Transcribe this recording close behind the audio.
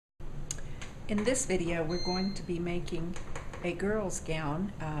In this video, we're going to be making a girl's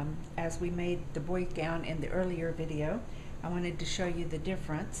gown. As we made the boy gown in the earlier video, I wanted to show you the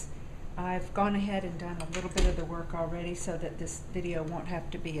difference. I've gone ahead and done a little bit of the work already so that this video won't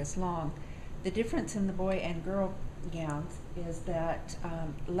have to be as long. The difference in the boy and girl gowns is that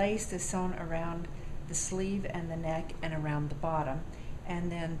lace is sewn around the sleeve and the neck and around the bottom,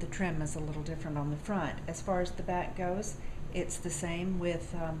 and then the trim is a little different on the front. As far as the back goes, it's the same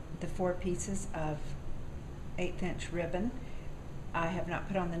with the 4 pieces of 1/8 inch ribbon. I have not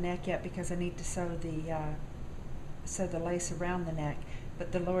put on the neck yet because I need to sew the lace around the neck,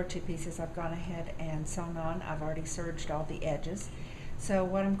 but the lower 2 pieces I've gone ahead and sewn on. I've already serged all the edges. So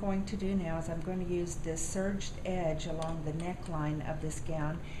what I'm going to do now is I'm going to use this serged edge along the neckline of this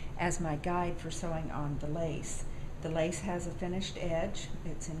gown as my guide for sewing on the lace. The lace has a finished edge.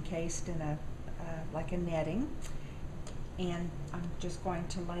 It's encased in a like a netting, and I'm just going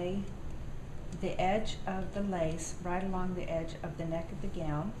to lay the edge of the lace right along the edge of the neck of the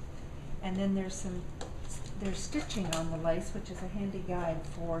gown, and then there's stitching on the lace, which is a handy guide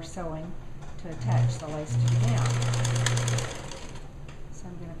for sewing to attach the lace to the gown. So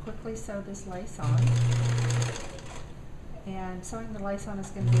I'm going to quickly sew this lace on, and sewing the lace on is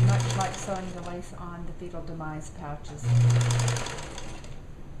going to be much like sewing the lace on the fetal demise pouches.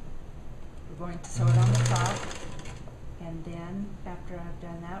 We're going to sew it on the top, and then after I've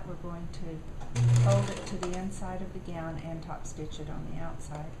done that, we're going to fold it to the inside of the gown and top stitch it on the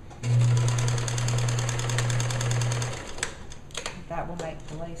outside. That will make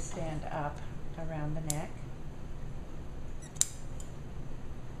the lace stand up around the neck.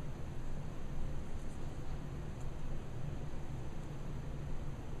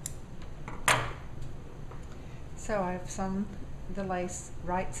 So I've sewn the lace,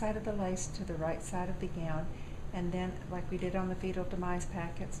 right side of the lace to the right side of the gown, and then like we did on the fetal demise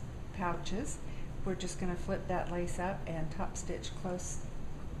pouches, we're just going to flip that lace up and top stitch close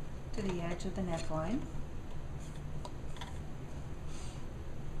to the edge of the neckline.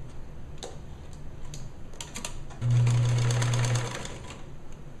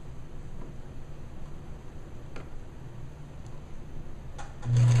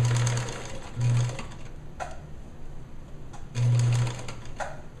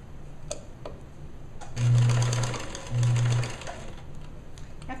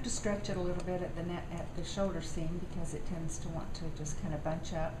 Stretch it a little bit at the shoulder seam because it tends to want to just kind of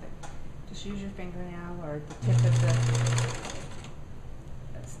bunch up. But just use your fingernail or the tip of the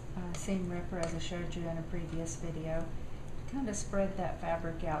seam ripper, as I showed you in a previous video, to kind of spread that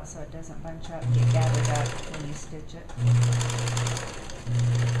fabric out so it doesn't bunch up and get gathered up when you stitch it.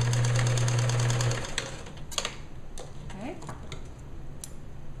 Okay.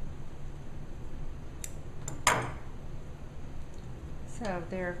 So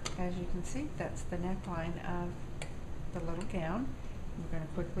there, as you can see, that's the neckline of the little gown. We're going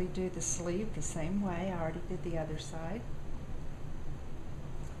to quickly do the sleeve the same way. I already did the other side.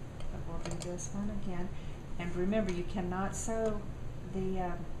 But we'll do this one again. And remember, you cannot sew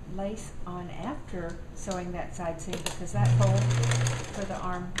the lace on after sewing that side seam because that hole for the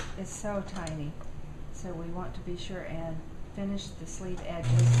arm is so tiny. So we want to be sure and finish the sleeve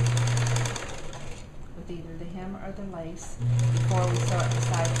edges with either the hem or the lace before we sew up the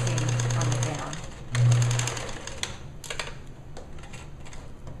side seam on the gown.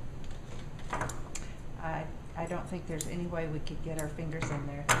 I don't think there's any way we could get our fingers in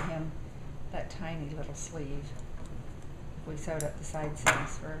there to hem that tiny little sleeve if we sewed up the side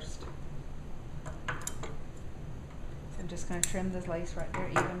seams first. So I'm just going to trim the lace right there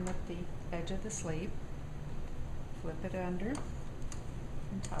even with the edge of the sleeve, flip it under,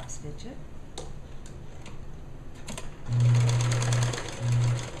 and top stitch it.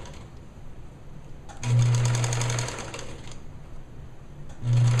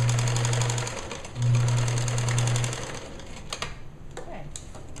 Okay,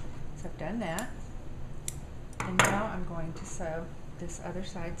 so I've done that, and now I'm going to sew this other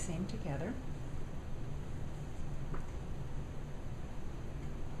side seam together.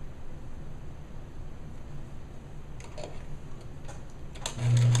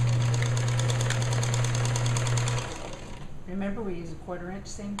 Remember, we use a 1/4 inch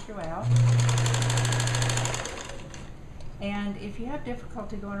seam throughout. And if you have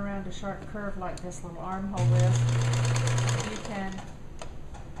difficulty going around a sharp curve like this little armhole is, you can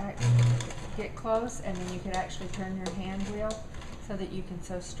get close, and then you could actually turn your hand wheel so that you can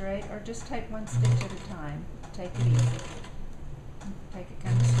sew straight, or just take one stitch at a time. Take it easy. Take it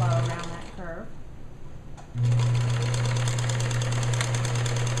kind of slow around that curve.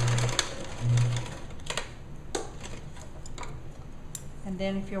 And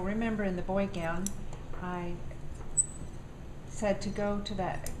then if you'll remember in the boy gown, I said to go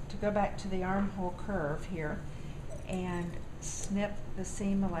back to the armhole curve here and snip the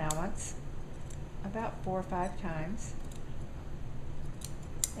seam allowance about 4 or 5 times,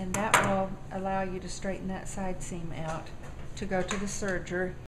 and that will allow you to straighten that side seam out to go to the serger